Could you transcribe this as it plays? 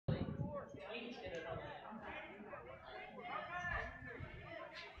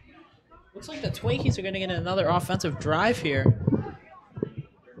Looks like the Twinkies are going to get another offensive drive here.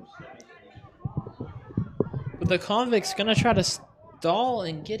 But the Convicts going to try to stall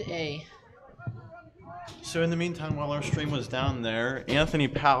and get a... So in the meantime, while our stream was down there, Anthony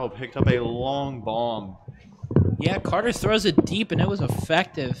Powell picked up a long bomb. Yeah, Carter throws it deep, and it was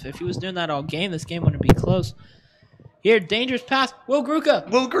effective. If he was doing that all game, this game wouldn't be close. Here, dangerous pass. Will Gruka.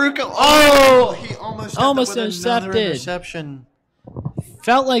 Oh! He almost intercepted. interception.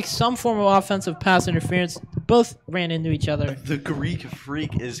 Felt like some form of offensive pass interference. Both ran into each other. The Greek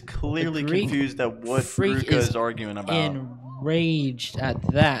freak is clearly confused at what Gruka is arguing about. Enraged at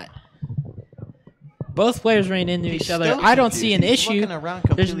that. Both players ran into each other. I don't see an issue.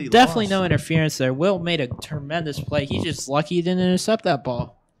 There's definitely no interference there. Will made a tremendous play. He's just lucky he didn't intercept that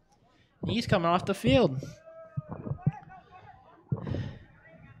ball. He's coming off the field.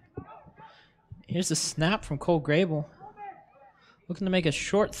 Here's the snap from Cole Grable. Looking to make a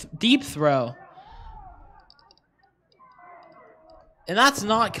short, deep throw. And that's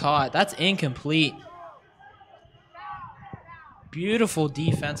not caught. That's incomplete. Beautiful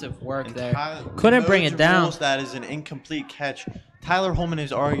defensive work there. Couldn't bring it down. That is an incomplete catch. Tyler Holman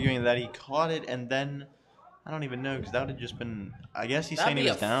is arguing that he caught it, and then I don't even know because that would have just been. I guess he's saying he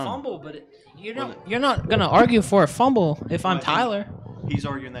was down. Fumble, but you're not gonna argue for a fumble if I'm Tyler. He's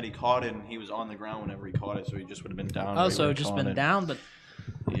arguing that he caught it and he was on the ground whenever he caught it, so he just would have been down. Oh, so just been down, but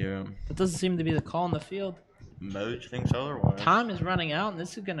yeah, that doesn't seem to be the call in the field. Moj thinks otherwise. Time is running out, and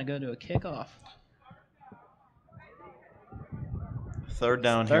this is gonna go to a kickoff. Third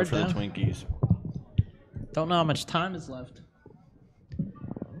down here for the Twinkies. Don't know how much time is left.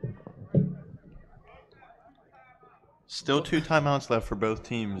 Still 2 timeouts left for both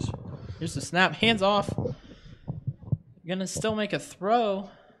teams. Here's the snap. Hands off. You're going to still make a throw.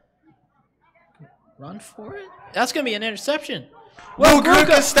 Run for it. That's going to be an interception. Will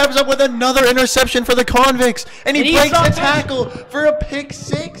Gruka steps up with another interception for the Convicts, and he breaks the tackle for a pick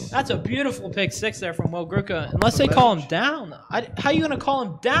 6. That's a beautiful pick 6 there from Will Gruka. Unless they call him down. How are you going to call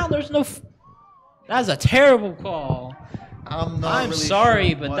him down? There's no... That's a terrible call. I'm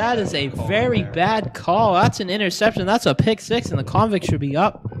sorry, but that is a very bad call. That's an interception. That's a pick 6, and the Convicts should be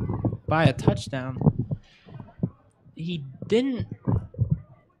up by a touchdown. He didn't...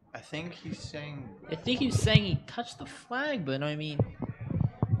 I think he's saying he touched the flag, but I mean,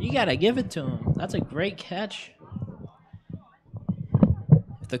 you got to give it to him. That's a great catch.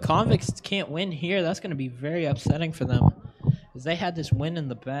 If the Convicts can't win here, that's going to be very upsetting for them, because they had this win in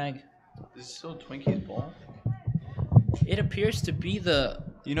the bag. Is it still Twinkies' ball? It appears to be the...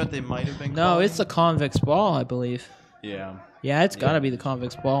 You know what they might have been No, calling? it's the Convicts' ball, I believe. Yeah. Yeah, it's got to be the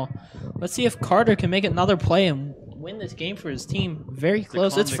Convicts' ball. Let's see if Carter can make another play and win this game for his team. Very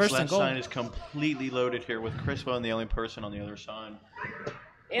close. It's first and goal. The Convicts' left side is completely loaded here with Chris Bowen, the only person on the other side.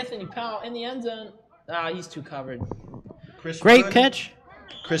 Anthony Powell in the end zone. He's too covered. Great catch.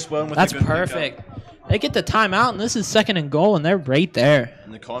 Chris Bowen with That's a good perfect. pickup. They get the timeout, and this is second and goal, and they're right there.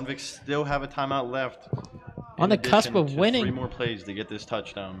 And the Convicts still have a timeout left. On the cusp of winning. 3 more plays to get this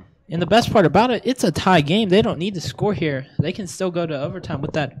touchdown. And the best part about it, it's a tie game. They don't need to score here. They can still go to overtime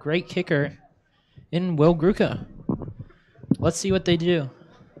with that great kicker in Will Gruka. Let's see what they do.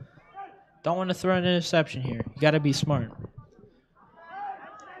 Don't want to throw an interception here. You got to be smart.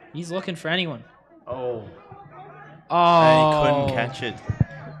 He's looking for anyone. Oh. Oh. He couldn't catch it.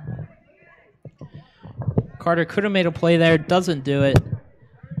 Carter could have made a play there. Doesn't do it.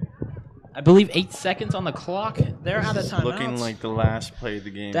 I believe 8 seconds on the clock. They're out of timeouts. Looking like the last play of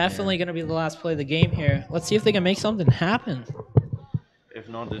the game. Definitely going to be the last play of the game here. Let's see if they can make something happen. If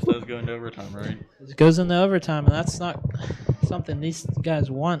not, this does go into overtime, right? It goes into overtime, and that's not something these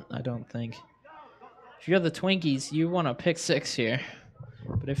guys want, I don't think. If you're the Twinkies, you want to pick 6 here.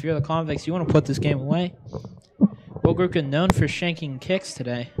 But if you're the Convicts, you want to put this game away. Will Gruka known for shanking kicks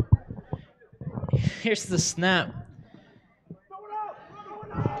today. Here's the snap.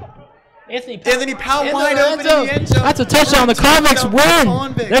 Anthony Powell wide open in the end zone. That's a touchdown. The Convicts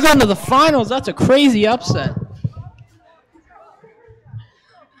win. They're going to the finals. That's a crazy upset.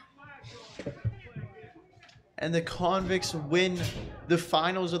 And the Convicts win the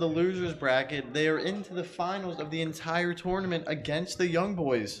finals of the losers bracket. They are into the finals of the entire tournament against the Young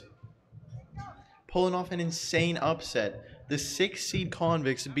Boys. Pulling off an insane upset. The 6 seed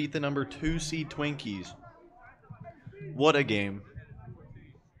Convicts beat the number 2 seed Twinkies. What a game.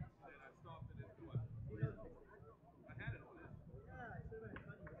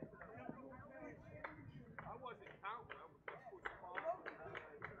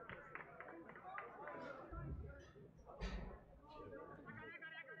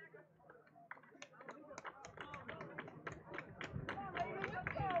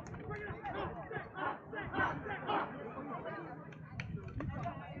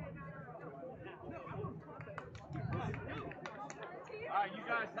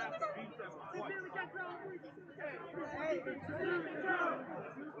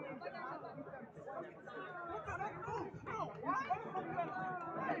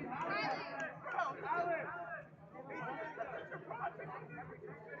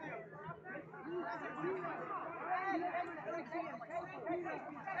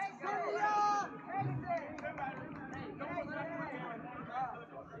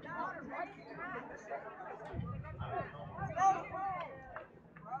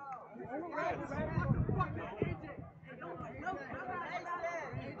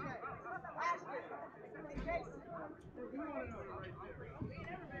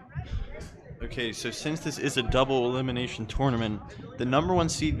 Okay, so since this is a double elimination tournament, the #1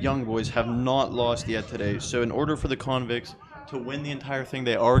 seed Young Boys have not lost yet today. So in order for the Convicts to win the entire thing,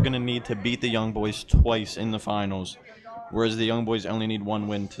 they are going to need to beat the Young Boys twice in the finals, whereas the Young Boys only need 1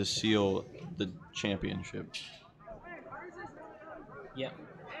 win to seal the championship. Yeah,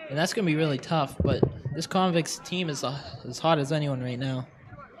 and that's going to be really tough, but this Convicts team is as hot as anyone right now,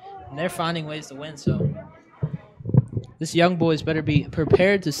 and they're finding ways to win, so this Young Boys better be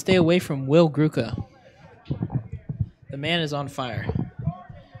prepared to stay away from Will Gruca. The man is on fire.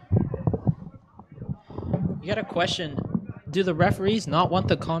 You got a question, do the referees not want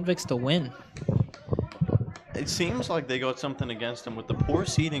the Convicts to win? It seems like they got something against them with the poor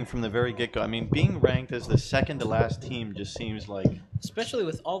seeding from the very get-go. I mean, being ranked as the second-to-last team just seems like... Especially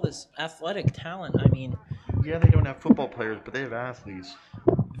with all this athletic talent, I mean... Yeah, they don't have football players, but they have athletes.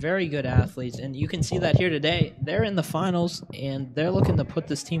 Very good athletes, and you can see that here today. They're in the finals, and they're looking to put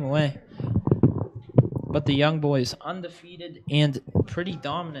this team away. But the Young Boys, undefeated and pretty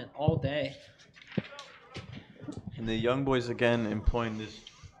dominant all day. And the Young Boys, again, employing this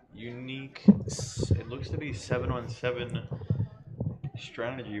unique, it looks to be 7-on-7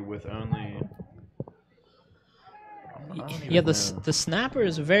 strategy with only... Yeah, the snapper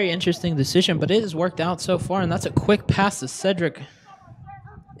is a very interesting decision, but it has worked out so far, and that's a quick pass to Cedric.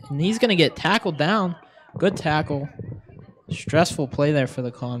 And he's going to get tackled down. Good tackle. Stressful play there for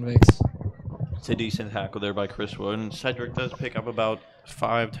the Convicts. It's a decent tackle there by Chris Wood, and Cedric does pick up about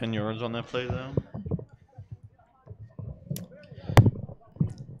 5-10 yards on that play, though.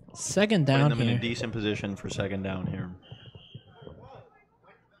 Second down Putting them here. in a decent position for second down here.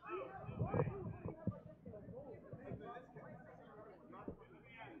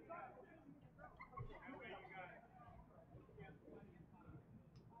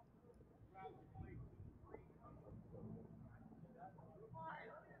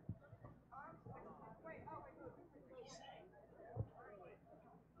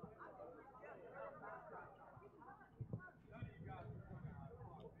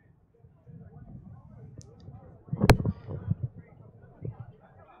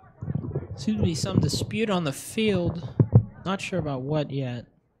 Seems to be some dispute on the field. Not sure about what yet.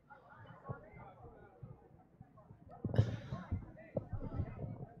 Do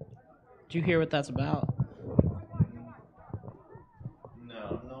you hear what that's about?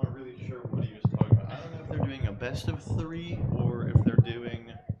 No, I'm not really sure what he was talking about. I don't know if they're doing a best of 3 or if they're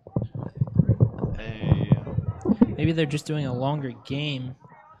doing a... Maybe they're just doing a longer game.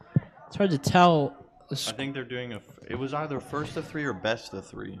 It's hard to tell. I think they're doing it was either first of 3 or best of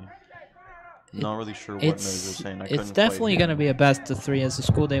 3. Not really sure what Moses was saying. It's definitely going to be a best of 3 as the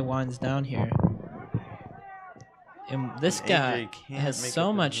school day winds down here. And this guy has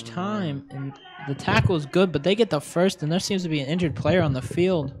so much time, and the tackle is good, but they get the first, and there seems to be an injured player on the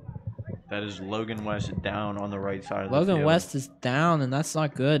field. That is Logan West down on the right side of the field. Logan West is down, and that's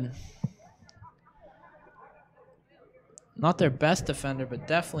not good. Not their best defender, but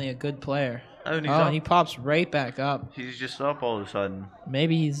definitely a good player. And he pops right back up. He's just up all of a sudden.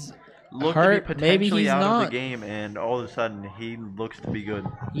 Maybe he's hurt. To be maybe he's out not. Of the game, and all of a sudden he looks to be good.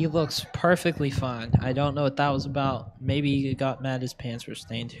 He looks perfectly fine. I don't know what that was about. Maybe he got mad his pants were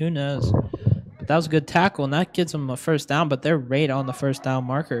stained. Who knows? But that was a good tackle, and that gets them a first down, but they're right on the first down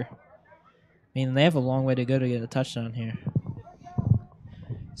marker. I mean, they have a long way to go to get a touchdown here.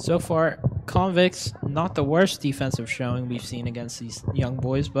 So far, Convicts, not the worst defensive showing we've seen against these Young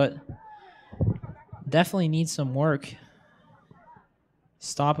Boys, but definitely needs some work.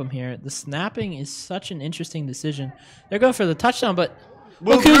 Stop him here. The snapping is such an interesting decision. They're going for the touchdown, but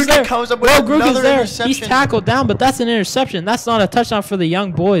look who's there. Will Gruca's there. He's tackled down, but that's an interception. That's not a touchdown for the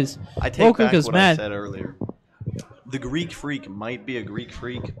Young Boys. I take back what I said earlier. The Greek Freak might be a Greek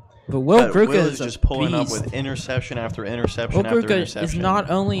freak, but Will Gruca is just pulling up with interception after interception after interception. Will Gruca is not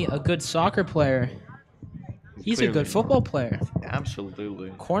only a good soccer player, he's a good football player.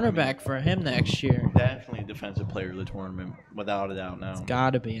 Absolutely. Cornerback for him next year. Definitely defensive player of the tournament, without a doubt now. It's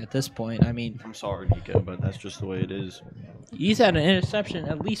got to be at this point. I mean, I'm sorry, Nico, but that's just the way it is. He's had an interception,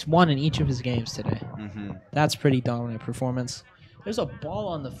 at least one in each of his games today. That's pretty dominant performance. There's a ball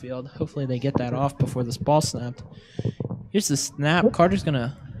on the field. Hopefully they get that off before this ball snapped. Here's the snap. Carter's going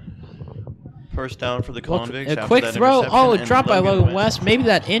to... First down for the Convicts. A quick throw. Oh, dropped by Logan West. Maybe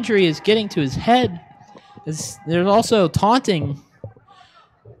that injury is getting to his head. There's also taunting.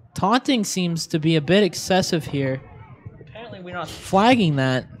 Taunting seems to be a bit excessive here. Apparently we're not flagging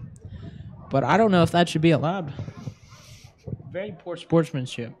that, but I don't know if that should be allowed. Very poor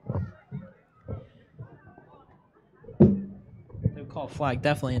sportsmanship. They would call flag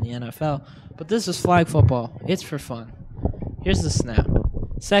definitely in the NFL, but this is flag football. It's for fun. Here's the snap.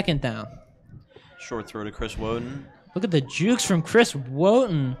 Second down. Short throw to Chris Woden. Look at the jukes from Chris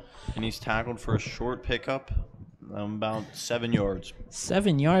Woden. And he's tackled for a short pickup, about 7 yards.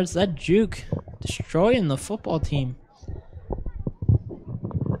 7 yards. That juke destroying the football team.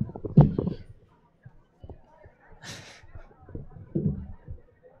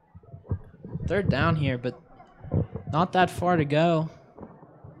 Third down here, but not that far to go.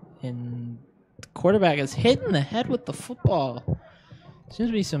 And the quarterback is hitting the head with the football. Seems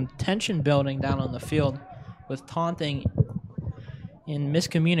to be some tension building down on the field with taunting and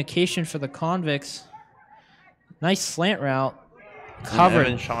miscommunication for the Convicts. Nice slant route. Covered.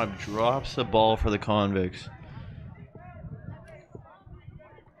 Evan Schaub drops the ball for the Convicts.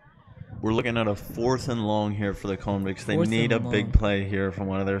 We're looking at a 4th and long here for the Convicts. They need a big play here from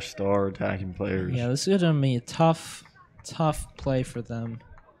one of their star attacking players. Yeah, this is going to be a tough play for them.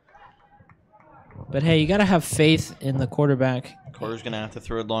 But, hey, you got to have faith in the quarterback. Carter's going to have to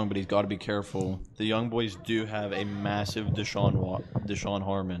throw it long, but he's got to be careful. The Young Boys do have a massive Deshaun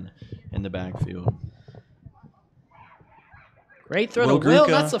Harmon in the backfield. Great throw to Will.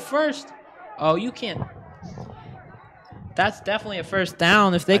 That's the first. Oh, you can't. That's definitely a first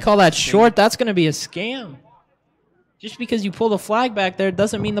down. If they call that short, that's going to be a scam. Just because you pull the flag back there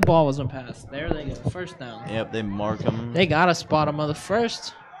doesn't mean the ball wasn't passed. There they go. First down. Yep, they mark him. They got to spot him on the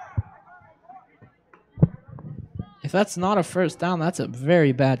first. If that's not a first down, that's a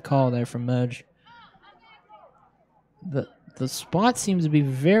very bad call there from Moj. The spot seems to be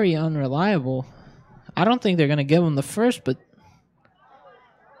very unreliable. I don't think they're going to give him the first, but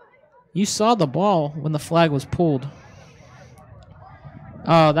you saw the ball when the flag was pulled.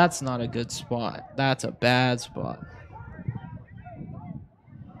 Oh, that's not a good spot. That's a bad spot.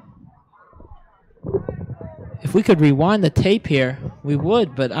 If we could rewind the tape here, we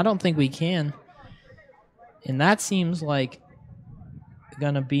would, but I don't think we can. And that seems like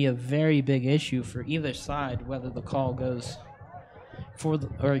going to be a very big issue for either side, whether the call goes for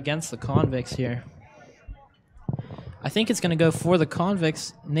or against the Convicts here. I think it's going to go for the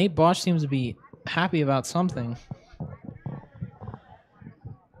Convicts. Nate Bosch seems to be happy about something.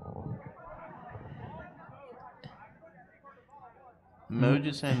 Moj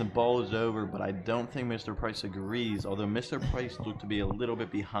is saying the ball is over, but I don't think Mr. Price agrees, although Mr. Price looked to be a little bit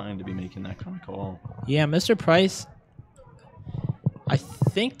behind to be making that kind of call. Yeah, Mr. Price, I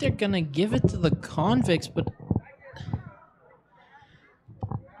think they're going to give it to the Convicts, but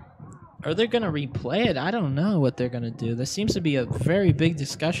are they going to replay it? I don't know what they're going to do. There seems to be a very big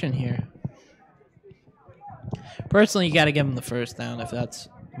discussion here. Personally, you got to give them the first down if that's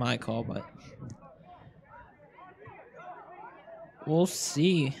my call, but we'll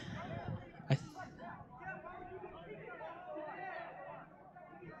see.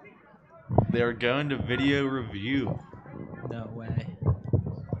 They're going to video review. No way.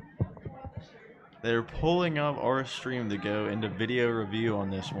 They're pulling up our stream to go into video review on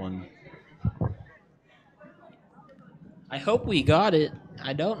this one. I hope we got it.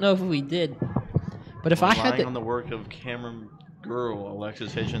 I don't know if we did. But if I had to... on the work of Cameron Girl,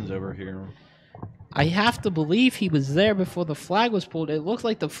 Alexis Hitchens over here. I have to believe he was there before the flag was pulled. It looks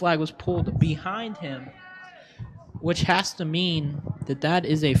like the flag was pulled behind him, which has to mean that that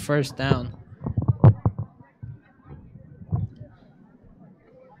is a first down.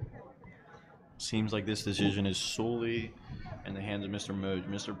 Seems like this decision is solely in the hands of Mr. Moj.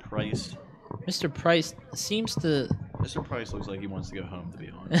 Mr. Price. Mr. Price seems to... Mr. Price looks like he wants to go home, to be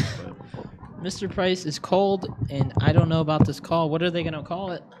honest. But Mr. Price is cold, and I don't know about this call. What are they going to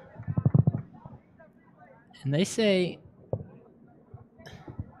call it? And they say...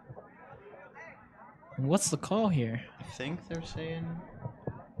 What's the call here? I think they're saying...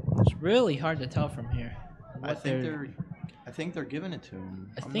 It's really hard to tell from here. I think they're giving it to him.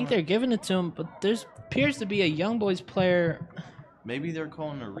 I think they're giving it to him, but there appears to be a Young Boys player. Maybe they're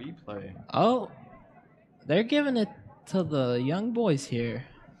calling a replay. Oh, they're giving it to the Young Boys here.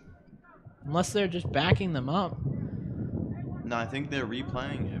 Unless they're just backing them up. No, I think they're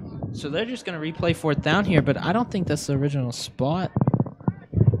replaying it. So they're just going to replay fourth down here, but I don't think that's the original spot.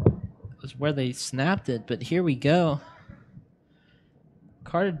 It was where they snapped it, but here we go.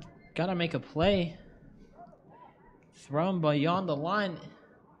 Carter got to make a play. Thrown beyond the line.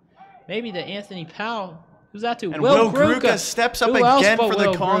 Maybe to Anthony Powell. Who's that to? And Will Gruca steps up again for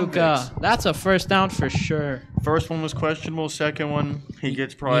the Convicts. That's a first down for sure. First one was questionable. Second one, he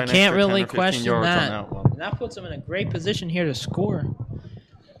gets probably an can't extra really 10 or 15 question yards that. on that one. And that puts them in a great position here to score.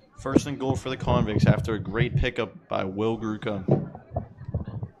 First and goal for the Convicts after a great pickup by Will Gruca.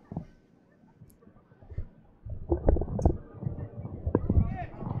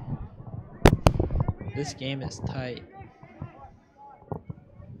 This game is tight.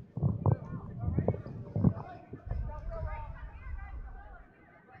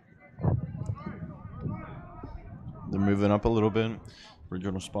 They're moving up a little bit.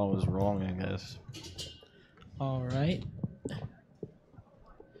 Original spot was wrong, I guess. All right.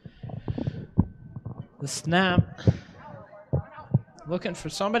 The snap. Looking for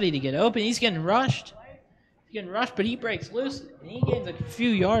somebody to get open. He's getting rushed. But he breaks loose, and he gains a few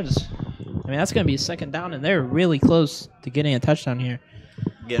yards. I mean, that's going to be a second down, and they're really close to getting a touchdown here.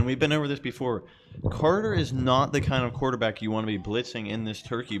 Again, we've been over this before. Carter is not the kind of quarterback you want to be blitzing in this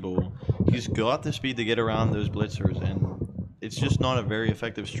Turkey Bowl. He's got the speed to get around those blitzers, and it's just not a very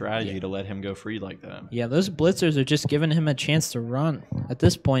effective strategy to let him go free like that. Yeah, those blitzers are just giving him a chance to run. At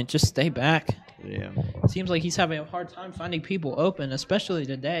this point, just stay back. Yeah. Seems like he's having a hard time finding people open, especially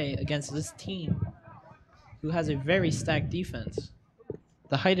today against this team who has a very stacked defense.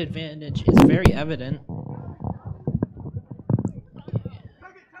 The height advantage is very evident.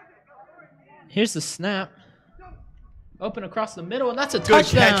 Here's the snap. Open across the middle, and that's a touchdown.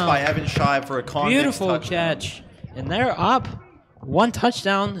 Good catch by Evan Shive for a Convicts Beautiful touchdown. catch. And they're up 1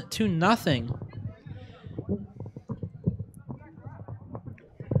 touchdown to nothing.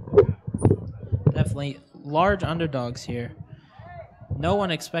 Definitely large underdogs here. No one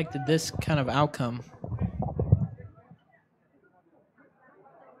expected this kind of outcome.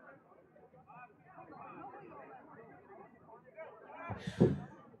 I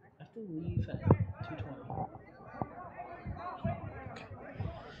have to leave at 2:20.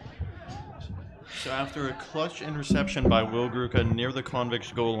 So after a clutch interception by Will Gruca near the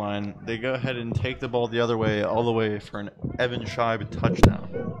Convicts goal line, they go ahead and take the ball the other way, all the way for an Evan Shive touchdown.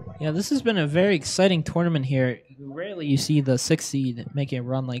 Yeah, this has been a very exciting tournament here. Rarely you see the 6th seed making a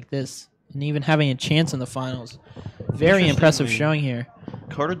run like this and even having a chance in the finals. Very impressive showing here.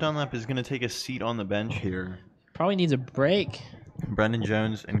 Carter Dunlap is going to take a seat on the bench here. Probably needs a break. Brendan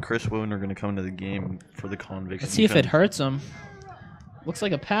Jones and Chris Woon are going to come into the game for the Convicts. Let's see if it hurts him. Looks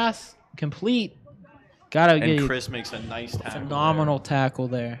like a pass. Complete. And Chris makes a nice tackle. Phenomenal tackle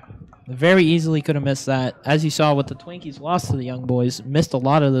there. Very easily could have missed that. As you saw with the Twinkies lost to the Young Boys, missed a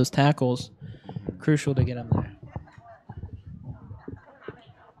lot of those tackles. Crucial to get him there.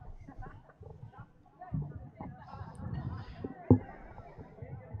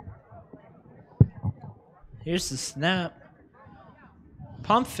 Here's the snap.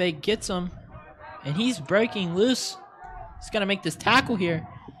 Pump fake gets him, and he's breaking loose. He's going to make this tackle here,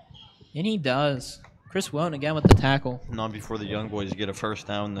 and he does. Chris Wone again with the tackle. Not before the Young Boys get a first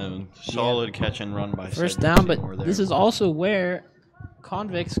down, though. Solid catch and run by first down, but this is also where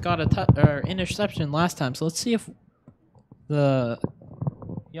Convicts got a interception last time. So let's see if the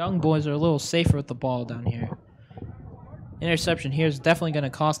Young Boys are a little safer with the ball down here. Interception here is definitely going to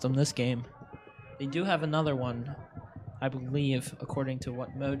cost them this game. They do have another one, I believe, according to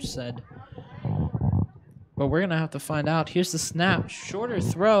what Moj said. But we're going to have to find out. Here's the snap. Shorter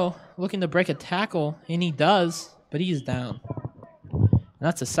throw, looking to break a tackle, and he does, but he's down. And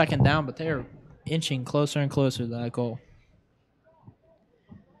that's a second down, but they're inching closer and closer to that goal.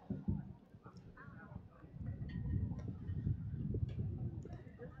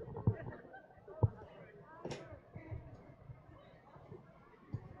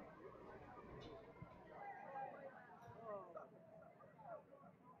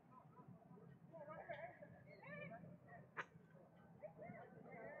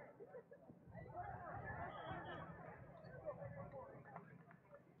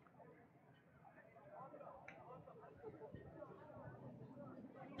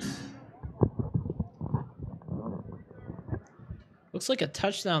 Looks like a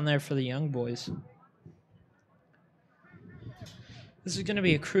touchdown there for the Young Boys. This is going to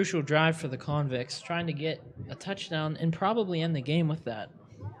be a crucial drive for the Convicts, trying to get a touchdown and probably end the game with that.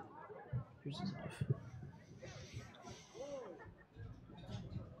 Here's his knife.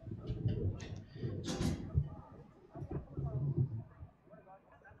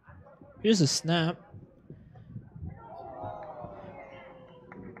 Here's a snap.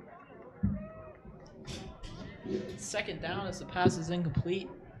 second down as the pass is incomplete.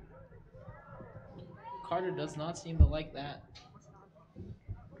 Carter does not seem to like that.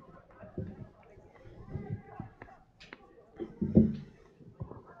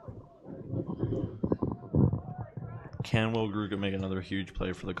 Can Will Gruga make another huge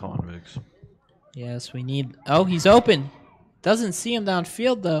play for the Convicts? Yes, we need... Oh, he's open. Doesn't see him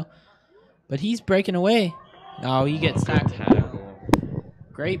downfield, though. But he's breaking away. Oh, he gets tackled.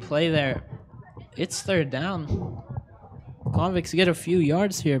 Great play there. It's third down. Convicts get a few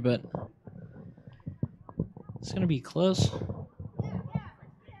yards here, but it's going to be close.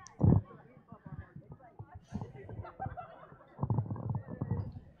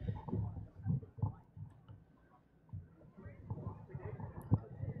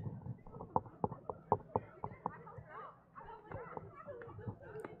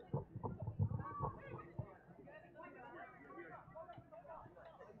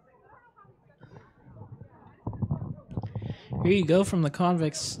 Here you go from the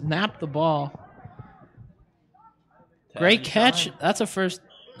Convicts. Snap the ball. Great catch. That's a first.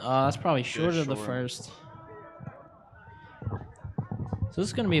 That's probably short of the first. So this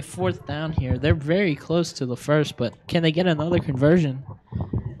is going to be a fourth down here. They're very close to the first, but can they get another conversion?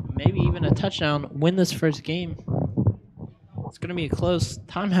 Maybe even a touchdown, win this first game. It's going to be a close.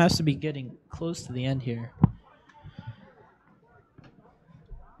 Time has to be getting close to the end here.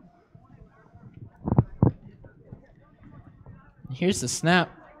 Here's the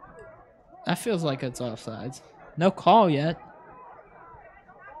snap. That feels like it's offsides. No call yet.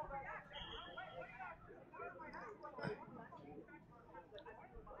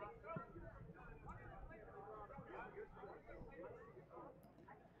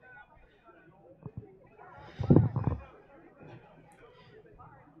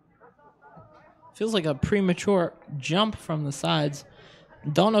 Feels like a premature jump from the sides.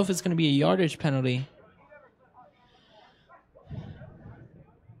 Don't know if it's going to be a yardage penalty.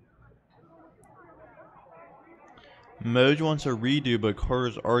 Moj wants a redo, but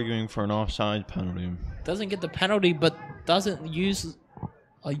Carter's arguing for an offside penalty. Doesn't get the penalty, but doesn't use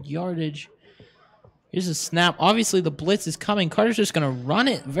a yardage. Here's a snap. Obviously, the blitz is coming. Carter's just going to run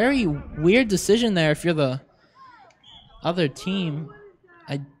it. Very weird decision there if you're the other team.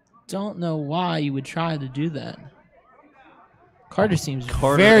 I don't know why you would try to do that. Carter seems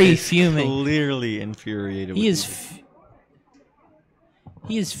very fuming. Clearly infuriated. He is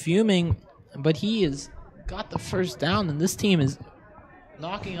fuming, but he is got the first down, and this team is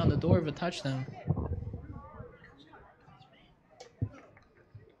knocking on the door of a touchdown.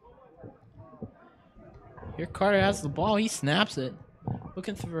 Here Carter has the ball. He snaps it.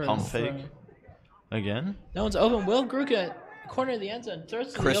 Looking for pump fake. Again? No one's open. Will Gruka, corner of the end zone,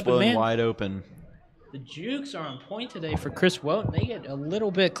 throws to Chris the open man. wide open. The jukes are on point today for Chris Woten. They get a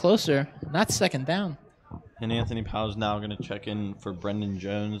little bit closer. Not second down. And Anthony Powell's now going to check in for Brendan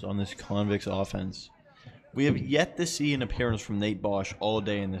Jones on this Convicts offense. We have yet to see an appearance from Nate Bosch all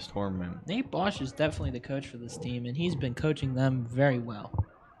day in this tournament. Nate Bosch is definitely the coach for this team, and he's been coaching them very well.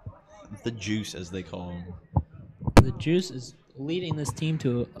 The juice, as they call him. The juice is leading this team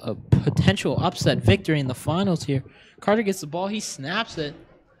to a potential upset victory in the finals here. Carter gets the ball. He snaps it.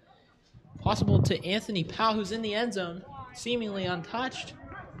 Possible to Anthony Powell, who's in the end zone, seemingly untouched.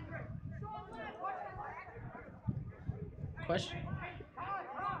 Question.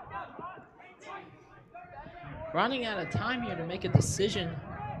 Running out of time here to make a decision.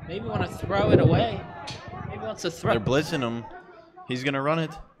 Maybe want to throw it away. Maybe wants to throw. They're blitzing him. He's going to run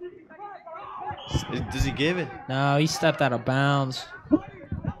it. Does he give it? No, he stepped out of bounds.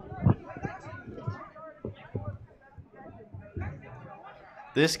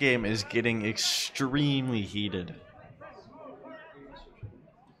 This game is getting extremely heated.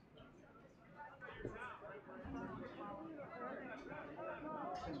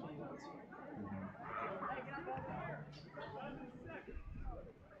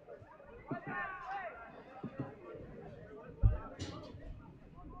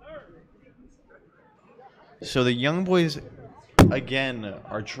 So the young boys, again,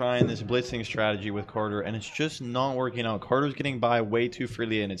 are trying this blitzing strategy with Carter, and it's just not working out. Carter's getting by way too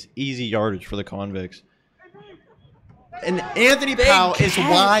freely, and it's easy yardage for the Convicts. And Anthony Powell is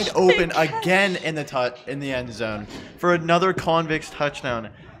wide open again in the end zone for another Convicts touchdown.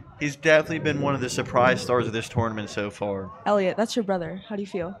 He's definitely been one of the surprise stars of this tournament so far. Elliot, that's your brother. How do you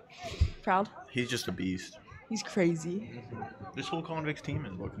feel? Proud? He's just a beast. He's crazy. This whole Convicts team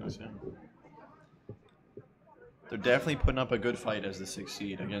is, what can I say? They're definitely putting up a good fight as the 6th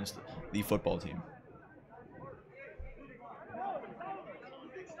seed against the football team.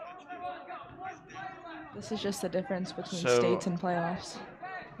 This is just the difference between states and playoffs.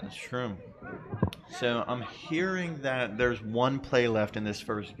 That's true. So I'm hearing that there's one play left in this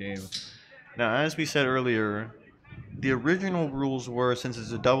first game. Now, as we said earlier, the original rules were, since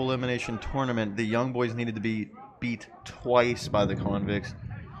it's a double elimination tournament, the young boys needed to be beat twice by the convicts.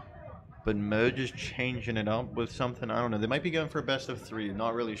 But Moj is changing it up with something. I don't know. They might be going for a best of 3.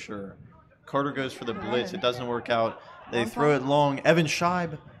 Not really sure. Carter goes for the blitz. It doesn't work out. They throw it long. Evan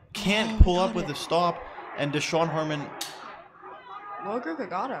Scheib can't pull up with the stop. And Deshaun Harmon. Logruka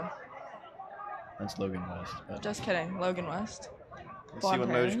got him. That's Logan West. But Just kidding. Logan West. let's see what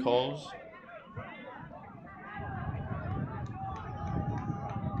Moj calls.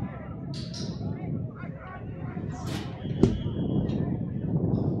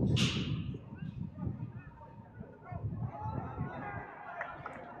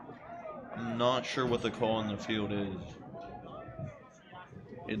 I'm not sure what the call on the field is.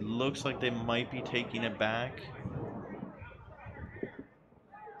 It looks like they might be taking it back.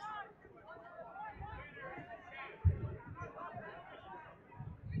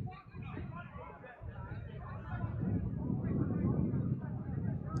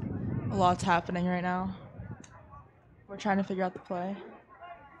 A lot's happening right now. We're trying to figure out the play.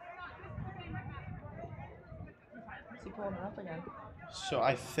 Is he pulling it up again? So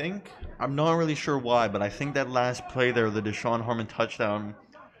I think, I'm not really sure why, but I think that last play there, the Deshaun Harmon touchdown,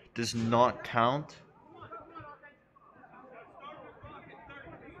 does not count.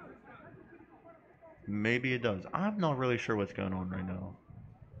 Maybe it does. I'm not really sure what's going on right now.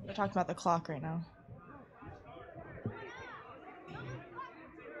 We're talking about the clock right now.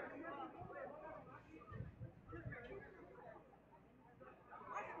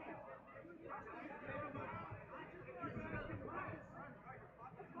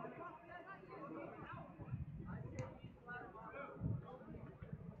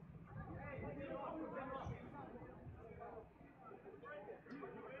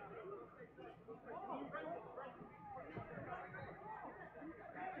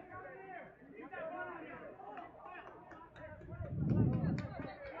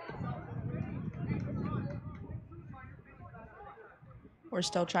 We're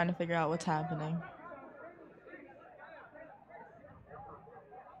still trying to figure out what's happening.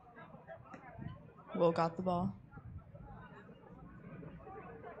 Will got the ball.